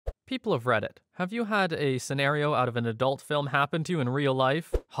People of Reddit, have you had a scenario out of an adult film happen to you in real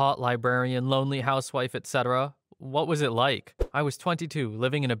life? Hot librarian, lonely housewife, etc. What was it like? I was 22,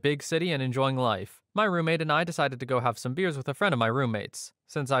 living in a big city and enjoying life. My roommate and I decided to go have some beers with a friend of my roommates.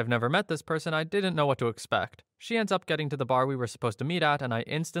 Since I've never met this person, I didn't know what to expect. She ends up getting to the bar we were supposed to meet at, and I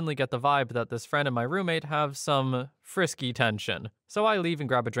instantly get the vibe that this friend and my roommate have some frisky tension. So I leave and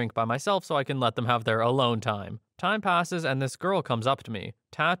grab a drink by myself so I can let them have their alone time. Time passes and this girl comes up to me,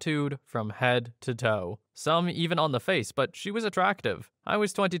 tattooed from head to toe. Some even on the face, but she was attractive. I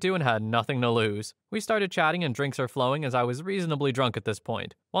was 22 and had nothing to lose. We started chatting and drinks are flowing as I was reasonably drunk at this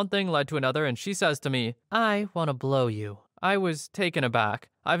point. One thing led to another and she says to me, "I want to blow you." I was taken aback.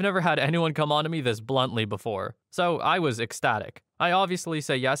 I've never had anyone come on to me this bluntly before, so I was ecstatic. I obviously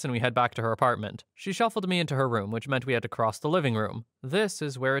say yes and we head back to her apartment. She shuffled me into her room, which meant we had to cross the living room. This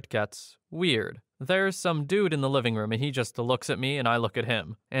is where it gets weird. There's some dude in the living room and he just looks at me and I look at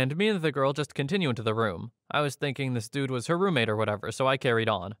him. And me and the girl just continue into the room. I was thinking this dude was her roommate or whatever, so I carried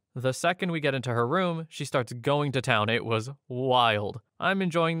on. The second we get into her room, she starts going to town. It was wild. I'm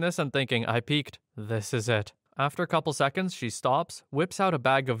enjoying this and thinking, I peaked. This is it. After a couple seconds, she stops, whips out a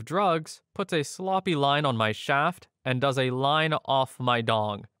bag of drugs, puts a sloppy line on my shaft, and does a line off my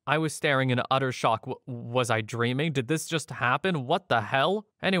dong. I was staring in utter shock. Was I dreaming? Did this just happen? What the hell?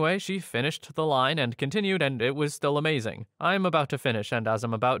 Anyway, she finished the line and continued, and it was still amazing. I'm about to finish, and as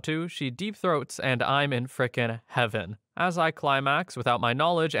I'm about to, she deep throats, and I'm in frickin' heaven. As I climax, without my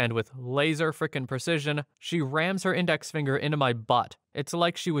knowledge and with laser frickin' precision, she rams her index finger into my butt. It's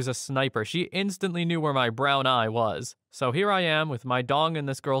like she was a sniper. She instantly knew where my brown eye was. So here I am with my dong in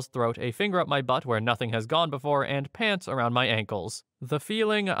this girl's throat, a finger up my butt where nothing has gone before, and pants around my ankles. The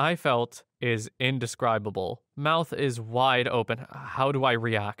feeling I felt is indescribable. Mouth is wide open. How do I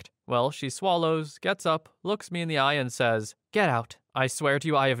react? Well, she swallows, gets up, looks me in the eye and says, "Get out." I swear to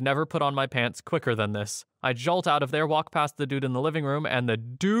you, I have never put on my pants quicker than this. I jolt out of there, walk past the dude in the living room, and the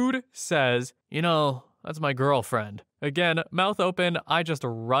dude says, "You know, that's my girlfriend." Again, mouth open, I just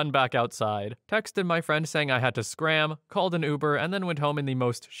run back outside. Texted my friend saying I had to scram, called an Uber, and then went home in the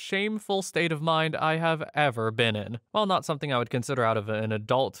most shameful state of mind I have ever been in. While not something I would consider out of an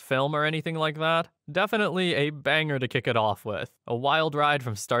adult film or anything like that, definitely a banger to kick it off with. A wild ride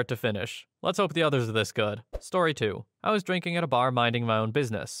from start to finish. Let's hope the others are this good. Story 2. I was drinking at a bar minding my own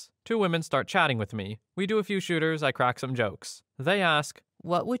business. Two women start chatting with me. We do a few shooters, I crack some jokes. They ask,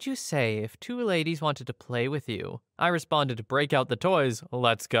 "What would you say if two ladies wanted to play with you?" I responded, "Break out the toys,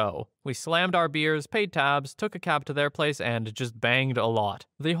 let's go." We slammed our beers, paid tabs, took a cab to their place, and just banged a lot.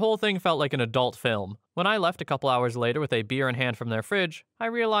 The whole thing felt like an adult film. When I left a couple hours later with a beer in hand from their fridge, I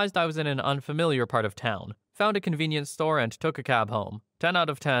realized I was in an unfamiliar part of town. Found a convenience store and took a cab home. 10 out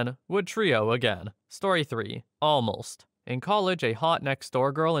of 10, would trio again. Story 3. Almost. In college, a hot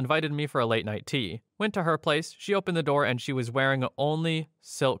next-door girl invited me for a late-night tea. Went to her place, she opened the door, and she was wearing only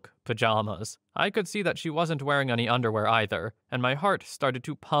silk pajamas. I could see that she wasn't wearing any underwear either, and my heart started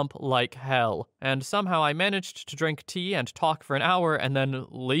to pump like hell. And somehow I managed to drink tea and talk for an hour and then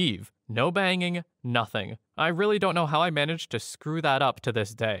leave. No banging, nothing. I really don't know how I managed to screw that up to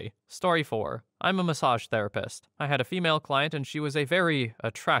this day. Story 4. I'm a massage therapist. I had a female client and she was a very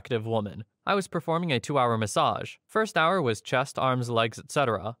attractive woman. I was performing a 2-hour massage. First hour was chest, arms, legs,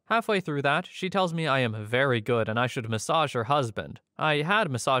 etc. Halfway through that, she tells me I am very good and I should massage her husband. I had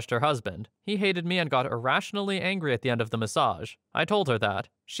massaged her husband. He hated me and got irrationally angry at the end of the massage. I told her that.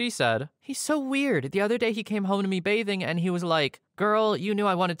 She said, "He's so weird. The other day he came home to me bathing and he was like, 'Girl, you knew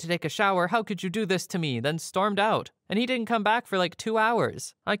I wanted to take a shower. How could you do this to me?' Then stormed out. And he didn't come back for like 2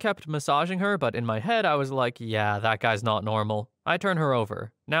 hours. I kept massaging her, but in my head I was like, yeah, that guy's not normal. I turn her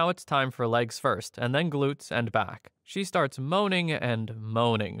over. Now it's time for legs first, and then glutes and back. She starts moaning and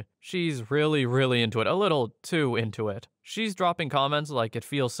moaning. She's really into it, a little too into it. She's dropping comments like it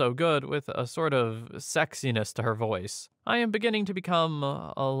feels so good with a sort of sexiness to her voice. I am beginning to become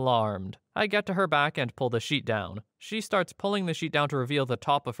alarmed. I get to her back and pull the sheet down. She starts pulling the sheet down to reveal the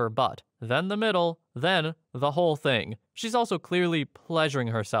top of her butt, then the middle, then the whole thing. She's also clearly pleasuring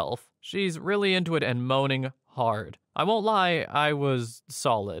herself. She's really into it and moaning hard. I won't lie, I was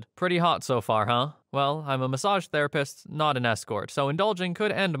solid. Pretty hot so far, huh? Well, I'm a massage therapist, not an escort, so indulging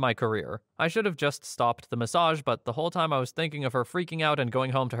could end my career. I should have just stopped the massage, but the whole time I was thinking of her freaking out and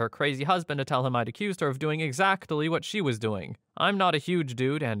going home to her crazy husband to tell him I'd accused her of doing exactly what she was doing. I'm not a huge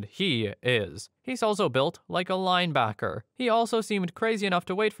dude, and he is. He's also built like a linebacker. He also seemed crazy enough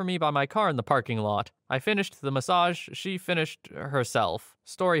to wait for me by my car in the parking lot. I finished the massage, she finished herself.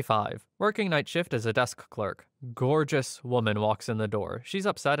 Story 5. Working night shift as a desk clerk. Gorgeous woman walks in the door. She's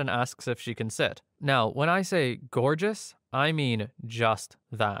upset and asks if she can sit. Now, when I say gorgeous, I mean just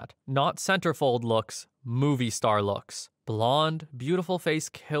that. Not centerfold looks, movie star looks. Blonde, beautiful face,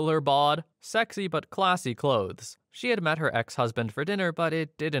 killer bod, sexy but classy clothes. She had met her ex-husband for dinner, but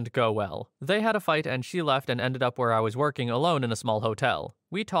it didn't go well. They had a fight and she left and ended up where I was working alone in a small hotel.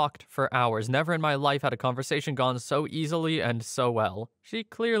 We talked for hours. Never in my life had a conversation gone so easily and so well. She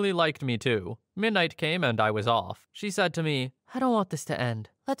clearly liked me too. Midnight came and I was off. She said to me, "I don't want this to end.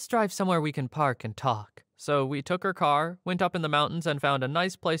 Let's drive somewhere we can park and talk." So we took her car, went up in the mountains, and found a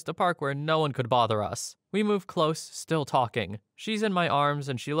nice place to park where no one could bother us. We move close, still talking. She's in my arms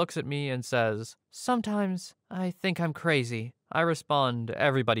and she looks at me and says, "Sometimes I think I'm crazy." I respond,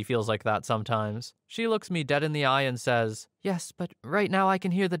 "Everybody feels like that sometimes." She looks me dead in the eye and says, "Yes, but right now I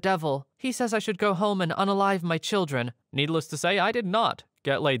can hear the devil. He says I should go home and unalive my children." Needless to say, I did not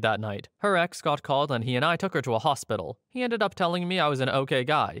get laid that night. Her ex got called and he and I took her to a hospital. He ended up telling me I was an okay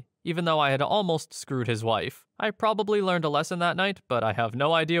guy, even though I had almost screwed his wife. I probably learned a lesson that night, but I have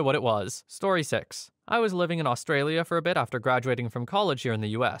no idea what it was. Story 6. I was living in Australia for a bit after graduating from college here in the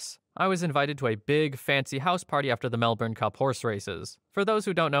US. I was invited to a big, fancy house party after the Melbourne Cup horse races. For those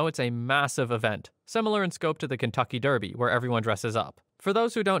who don't know, it's a massive event, similar in scope to the Kentucky Derby, where everyone dresses up. For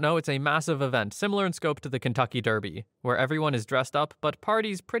those who don't know, it's a massive event, similar in scope to the Kentucky Derby, where everyone is dressed up but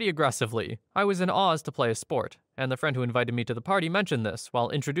parties pretty aggressively. I was in Oz to play a sport, and the friend who invited me to the party mentioned this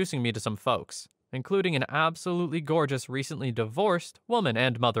while introducing me to some folks, including an absolutely gorgeous recently divorced woman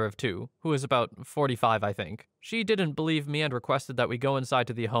and mother of two, who is about 45, I think. She didn't believe me and requested that we go inside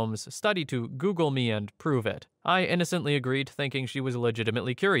to the home's study to Google me and prove it. I innocently agreed, thinking she was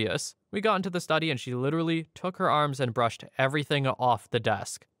legitimately curious. We got into the study and she literally took her arms and brushed everything off the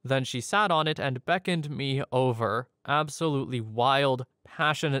desk. Then she sat on it and beckoned me over. Absolutely wild,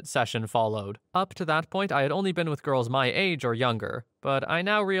 passionate session followed. Up to that point, I had only been with girls my age or younger, but I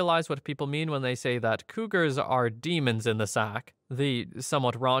now realize what people mean when they say that cougars are demons in the sack. The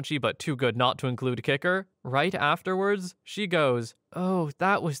somewhat raunchy but too good not to include kicker. Right afterwards, she goes, "Oh,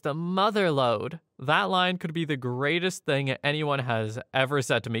 that was the mother load." That line could be the greatest thing anyone has ever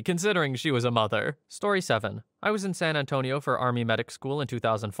said to me, considering she was a mother. Story 7. I was in San Antonio for Army Medic School in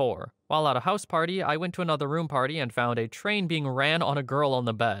 2004. While at a house party, I went to another room party and found a train being ran on a girl on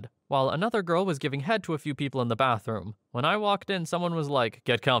the bed, while another girl was giving head to a few people in the bathroom. When I walked in, someone was like,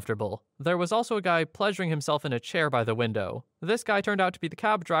 "Get comfortable." There was also a guy pleasuring himself in a chair by the window. This guy turned out to be the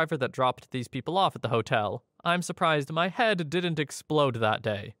cab driver that dropped these people off at the hotel. I'm surprised my head didn't explode that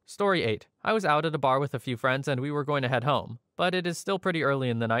day. Story 8. I was out at a bar with a few friends and we were going to head home. But it is still pretty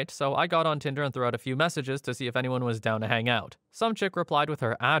early in the night, so I got on Tinder and threw out a few messages to see if anyone was down to hang out. Some chick replied with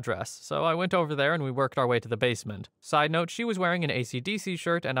her address, so I went over there and we worked our way to the basement. Side note, she was wearing an AC/DC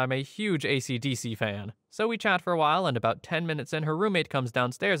shirt and I'm a huge AC/DC fan. So we chat for a while and about 10 minutes in, her roommate comes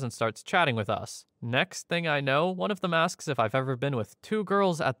downstairs and starts chatting with us. Next thing I know, one of them asks if I've ever been with two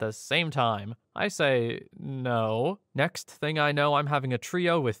girls at the same time. I say, no. Next thing I know, I'm having a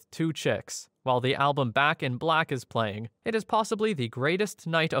trio with two chicks, while the album Back in Black is playing. It is possibly the greatest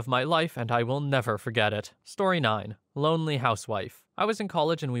night of my life and I will never forget it. Story 9. Lonely housewife. I was in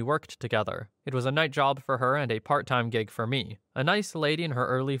college and we worked together. It was a night job for her and a part-time gig for me. A nice lady in her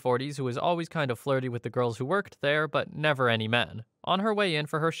early 40s who was always kind of flirty with the girls who worked there, but never any men. On her way in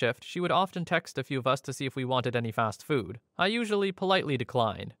for her shift, she would often text a few of us to see if we wanted any fast food. I usually politely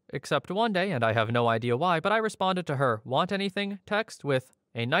declined, except one day, and I have no idea why, but I responded to her "want anything" text with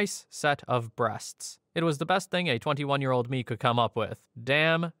 "a nice set of breasts." It was the best thing a 21-year-old me could come up with.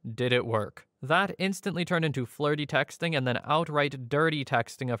 Damn, did it work. That instantly turned into flirty texting and then outright dirty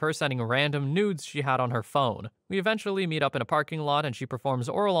texting of her sending random nudes she had on her phone. We eventually meet up in a parking lot and she performs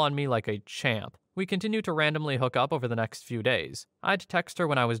oral on me like a champ. We continue to randomly hook up over the next few days. I'd text her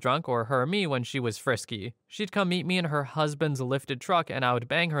when I was drunk or her me when she was frisky. She'd come meet me in her husband's lifted truck and I would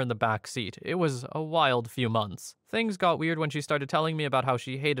bang her in the back seat. It was a wild few months. Things got weird when she started telling me about how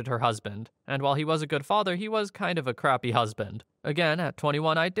she hated her husband. And while he was a good father, he was kind of a crappy husband. Again, at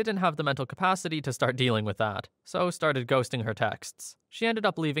 21, I didn't have the mental capacity to start dealing with that, so started ghosting her texts. She ended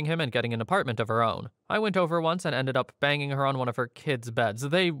up leaving him and getting an apartment of her own. I went over once and ended up banging her on one of her kids' beds.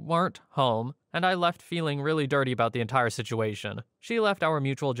 They weren't home, and I left feeling really dirty about the entire situation. She left our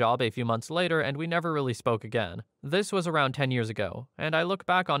mutual job a few months later, and we never really spoke again. This was around 10 years ago, and I look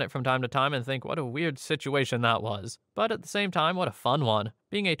back on it from time to time and think what a weird situation that was. But at the same time, what a fun one.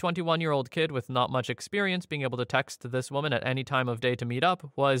 Being a 21-year-old kid with not much experience, being able to text this woman at any time of day to meet up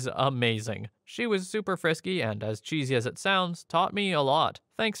was amazing. She was super frisky and, as cheesy as it sounds, taught me a lot.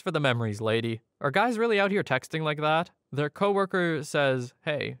 Thanks for the memories, lady. Are guys really out here texting like that? Their coworker says,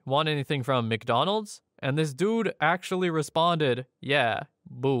 "Hey, want anything from McDonald's?" And this dude actually responded, "Yeah,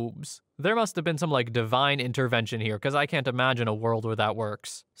 boobs. There must have been some like divine intervention here, because I can't imagine a world where that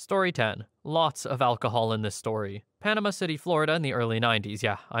works. Story 10. Lots of alcohol in this story. Panama City, Florida in the early 90s.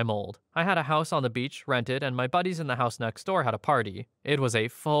 Yeah, I'm old. I had a house on the beach, rented, and my buddies in the house next door had a party. It was a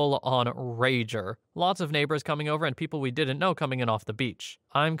full-on rager. Lots of neighbors coming over and people we didn't know coming in off the beach.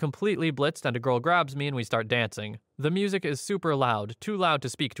 I'm completely blitzed and a girl grabs me and we start dancing. The music is super loud, too loud to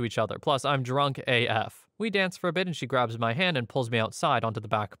speak to each other, plus I'm drunk AF. We dance for a bit and she grabs my hand and pulls me outside onto the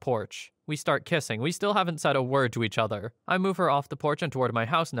back porch. We start kissing. We still haven't said a word to each other. I move her off the porch and toward my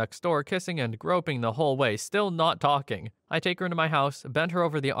house next door, kissing and groping the whole way, still not talking. I take her into my house, bend her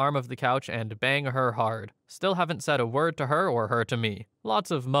over the arm of the couch, and bang her hard. Still haven't said a word to her or her to me.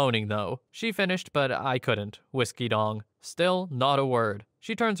 Lots of moaning, though. She finished, but I couldn't. Whiskey dong. Still not a word.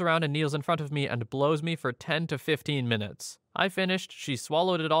 She turns around and kneels in front of me and blows me for 10 to 15 minutes. I finished, she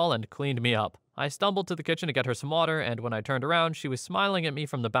swallowed it all and cleaned me up. I stumbled to the kitchen to get her some water, and when I turned around, she was smiling at me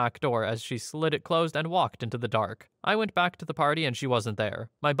from the back door as she slid it closed and walked into the dark. I went back to the party and she wasn't there.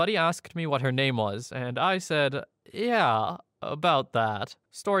 My buddy asked me what her name was, and I said, yeah, about that.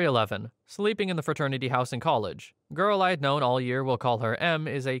 Story 11. Sleeping in the fraternity house in college. Girl I'd known all year, we'll call her M,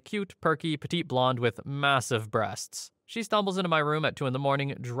 is a cute, perky, petite blonde with massive breasts. She stumbles into my room at 2 in the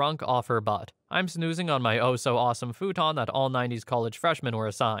morning, drunk off her butt. I'm snoozing on my oh-so-awesome futon that all 90s college freshmen were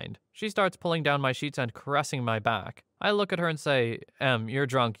assigned. She starts pulling down my sheets and caressing my back. I look at her and say, Em, you're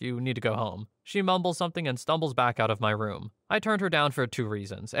drunk, you need to go home. She mumbles something and stumbles back out of my room. I turned her down for 2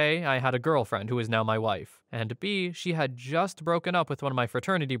 reasons. A, I had a girlfriend who is now my wife. And B, she had just broken up with one of my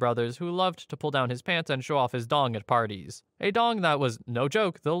fraternity brothers who loved to pull down his pants and show off his dong at parties. A dong that was, no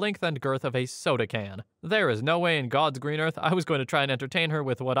joke, the length and girth of a soda can. There is no way in God's green earth I was going to try and entertain her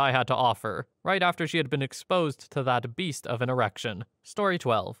with what I had to offer, right after she had been exposed to that beast of an erection. Story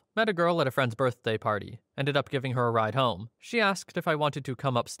 12. Met a girl at a friend's birthday party. Ended up giving her a ride home. She asked if I wanted to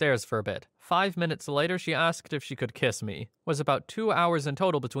come upstairs for a bit. 5 minutes later, she asked if she could kiss me. Was about 2 hours in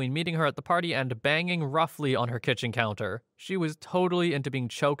total between meeting her at the party and banging roughly on her kitchen counter. She was totally into being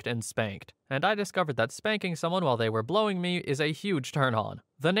choked and spanked. And I discovered that spanking someone while they were blowing me is a huge turn on.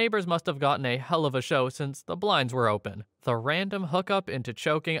 The neighbors must have gotten a hell of a show since the blinds were open. The random hookup into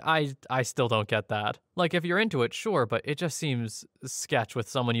choking, I still don't get that. Like, if you're into it, sure, but it just seems sketch with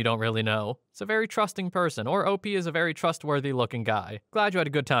someone you don't really know. It's a very trusting person, or OP is a very trustworthy looking guy. Glad you had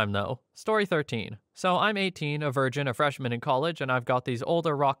a good time, though. Story 13. So I'm 18, a virgin, a freshman in college, and I've got these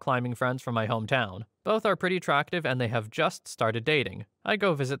older rock climbing friends from my hometown. Both are pretty attractive and they have just started dating. I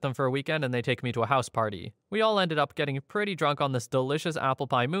go visit them for a weekend and they take me to a house party. We all ended up getting pretty drunk on this delicious apple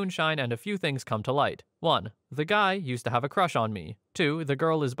pie moonshine, and a few things come to light. 1. The guy used to have a crush on me. 2. The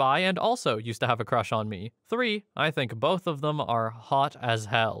girl is bi and also used to have a crush on me. 3. I think both of them are hot as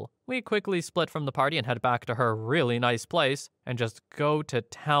hell. We quickly split from the party and head back to her really nice place and just go to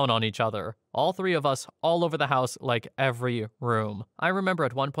town on each other. All 3 of us all over the house, like every room. I remember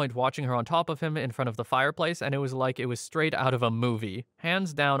at one point watching her on top of him in front of the fireplace, and it was like it was straight out of a movie.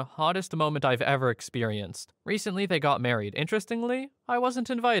 Hands down, hottest moment I've ever experienced. Recently they got married. Interestingly, I wasn't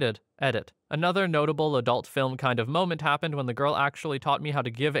invited. Edit. Another notable adult film kind of moment happened when the girl actually taught me how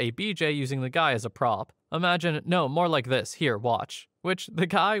to give a BJ using the guy as a prop. Imagine, no, more like this, here, watch. Which the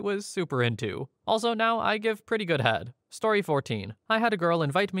guy was super into. Also, now I give pretty good head. Story 14. I had a girl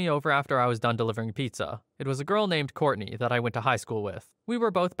invite me over after I was done delivering pizza. It was a girl named Courtney that I went to high school with. We were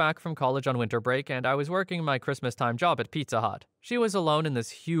both back from college on winter break, and I was working my Christmas time job at Pizza Hut. She was alone in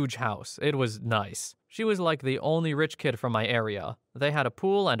this huge house. It was nice. She was like the only rich kid from my area. They had a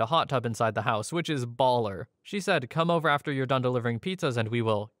pool and a hot tub inside the house, which is baller. She said, come over after you're done delivering pizzas and we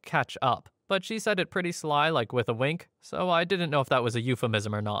will catch up. But she said it pretty sly, like with a wink, so I didn't know if that was a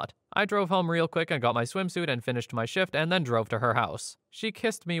euphemism or not. I drove home real quick and got my swimsuit and finished my shift and then drove to her house. She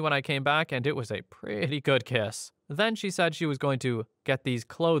kissed me when I came back, and it was a pretty good kiss. Then she said she was going to get these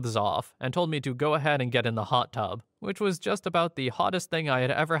clothes off and told me to go ahead and get in the hot tub, which was just about the hottest thing I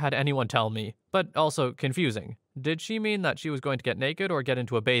had ever had anyone tell me, but also confusing. Did she mean that she was going to get naked or get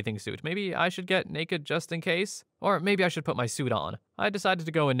into a bathing suit? Maybe I should get naked just in case? Or maybe I should put my suit on. I decided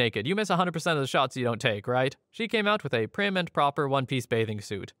to go in naked. You miss 100% of the shots you don't take, right? She came out with a prim and proper one-piece bathing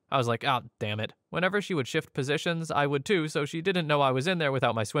suit. I was like, ah, damn it. Whenever she would shift positions, I would too, so she didn't know I was in there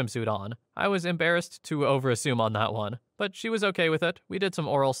without my swimsuit on. I was embarrassed to overassume on that one. But she was okay with it. We did some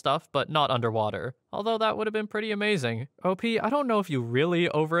oral stuff, but not underwater. Although that would have been pretty amazing. OP, I don't know if you really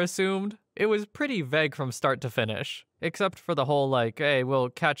overassumed. It was pretty vague from start to finish. Except for the whole like, hey, we'll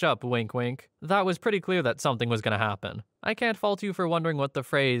catch up, wink wink. That was pretty clear that something was gonna happen. I can't fault you for wondering what the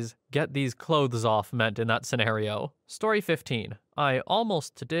phrase, get these clothes off, meant in that scenario. Story 15. I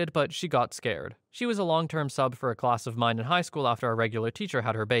almost did, but she got scared. She was a long-term sub for a class of mine in high school after our regular teacher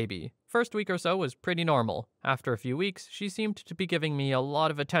had her baby. First week or so was pretty normal. After a few weeks, she seemed to be giving me a lot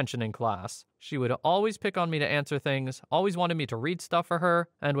of attention in class. She would always pick on me to answer things, always wanted me to read stuff for her,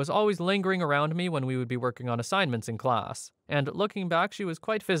 and was always lingering around me when we would be working on assignments in class. And looking back, she was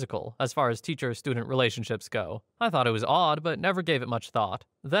quite physical, as far as teacher-student relationships go. I thought it was odd, but never gave it much thought.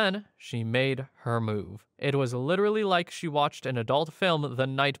 Then, she made her move. It was literally like she watched an adult film the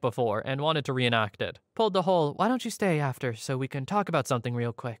night before and wanted to reenact it. Pulled the whole, "why don't you stay after so we can talk about something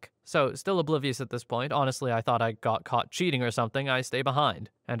real quick?" So, still oblivious at this point, honestly I thought I got caught cheating or something, I stay behind.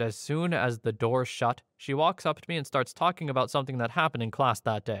 And as soon as the door shut, she walks up to me and starts talking about something that happened in class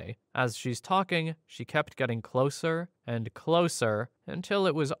that day. As she's talking, she kept getting closer and closer until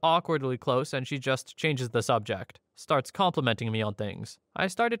it was awkwardly close and she just changes the subject. Starts complimenting me on things. I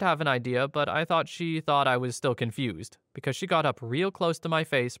started to have an idea, but I thought she thought I was still confused, because she got up real close to my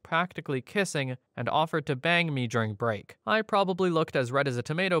face, practically kissing, and offered to bang me during break. I probably looked as red as a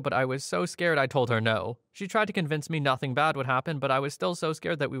tomato, but I was so scared I told her no. She tried to convince me nothing bad would happen, but I was still so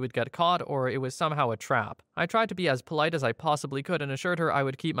scared that we would get caught or it was somehow a trap. I tried to be as polite as I possibly could and assured her I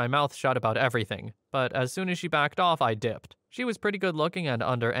would keep my mouth shut about everything, but as soon as she backed off, I dipped. She was pretty good looking, and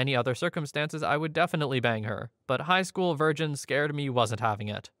under any other circumstances, I would definitely bang her. But high school virgin scared me wasn't having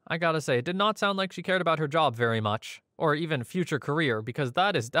it. I gotta say, it did not sound like she cared about her job very much. Or even future career, because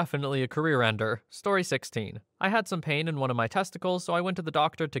that is definitely a career ender. Story 16. I had some pain in one of my testicles, so I went to the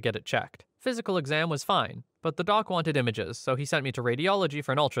doctor to get it checked. Physical exam was fine, but the doc wanted images, so he sent me to radiology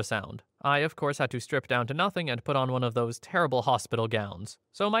for an ultrasound. I, of course, had to strip down to nothing and put on one of those terrible hospital gowns.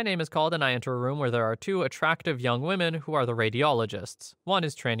 So my name is called and I enter a room where there are two attractive young women who are the radiologists. One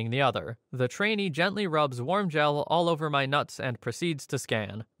is training the other. The trainee gently rubs warm gel all over my nuts and proceeds to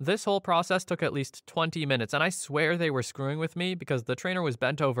scan. This whole process took at least 20 minutes, and I swear they were screwing with me because the trainer was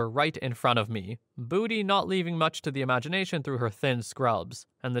bent over right in front of me. Booty not leaving much to the imagination through her thin scrubs.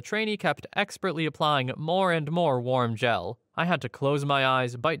 And the trainee kept expertly applying more and more warm gel. I had to close my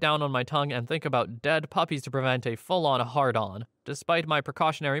eyes, bite down on my tongue, and think about dead puppies to prevent a full-on hard-on. Despite my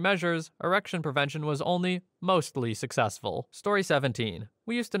precautionary measures, erection prevention was only mostly successful. Story 17.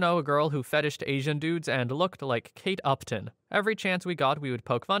 We used to know a girl who fetished Asian dudes and looked like Kate Upton. Every chance we got, we would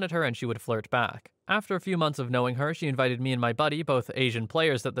poke fun at her and she would flirt back. After a few months of knowing her, she invited me and my buddy, both Asian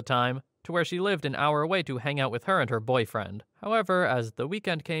players at the time, to where she lived an hour away to hang out with her and her boyfriend. However, as the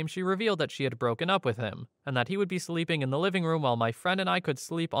weekend came, she revealed that she had broken up with him, and that he would be sleeping in the living room while my friend and I could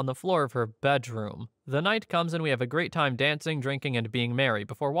sleep on the floor of her bedroom. The night comes and we have a great time dancing, drinking, and being merry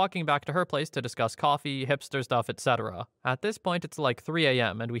before walking back to her place to discuss coffee, hipster stuff, etc. At this point, it's like 3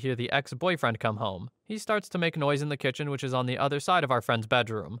 a.m. and we hear the ex-boyfriend come home. He starts to make noise in the kitchen, which is on the other side of our friend's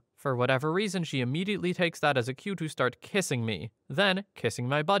bedroom. For whatever reason, she immediately takes that as a cue to start kissing me, then kissing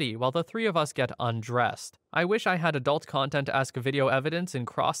my buddy while the three of us get undressed. I wish I had adult content-esque video evidence in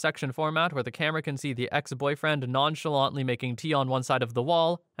cross-section format where the camera can see the ex-boyfriend nonchalantly making tea on one side of the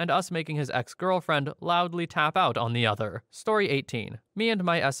wall and us making his ex-girlfriend loudly tap out on the other. Story 18. Me and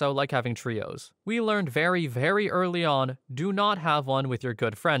my SO like having trios. We learned very, very early on, do not have one with your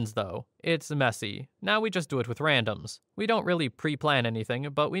good friends though. It's messy. Now we just do it with randoms. We don't really pre-plan anything,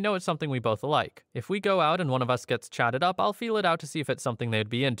 but we know it's something we both like. If we go out and one of us gets chatted up, I'll feel it out to see if it's something they'd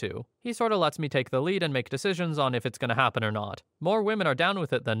be into. He sorta lets me take the lead and make decisions on if it's gonna happen or not. More women are down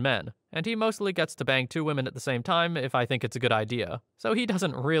with it than men, and he mostly gets to bang 2 women at the same time if I think it's a good idea. So he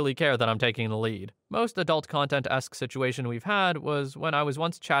doesn't really care that I'm taking the lead. Most adult content-esque situation we've had was when I was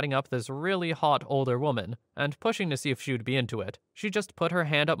once chatting up this really hot older woman and pushing to see if she would be into it. She just put her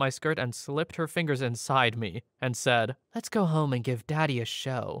hand up my skirt and slipped her fingers inside me and said, "Let's go home and give daddy a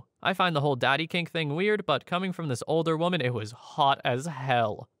show." I find the whole daddy kink thing weird, but coming from this older woman, it was hot as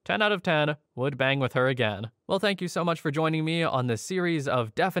hell. 10 out of 10, would bang with her again. Well, thank you so much for joining me on this series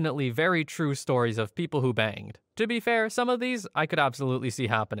of definitely very true stories of people who banged. To be fair, some of these I could absolutely see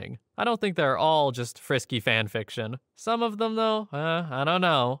happening. I don't think they're all just frisky fan fiction. Some of them, though, I don't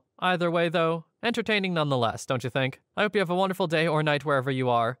know. Either way, though, entertaining nonetheless, don't you think? I hope you have a wonderful day or night wherever you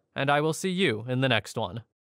are, and I will see you in the next one.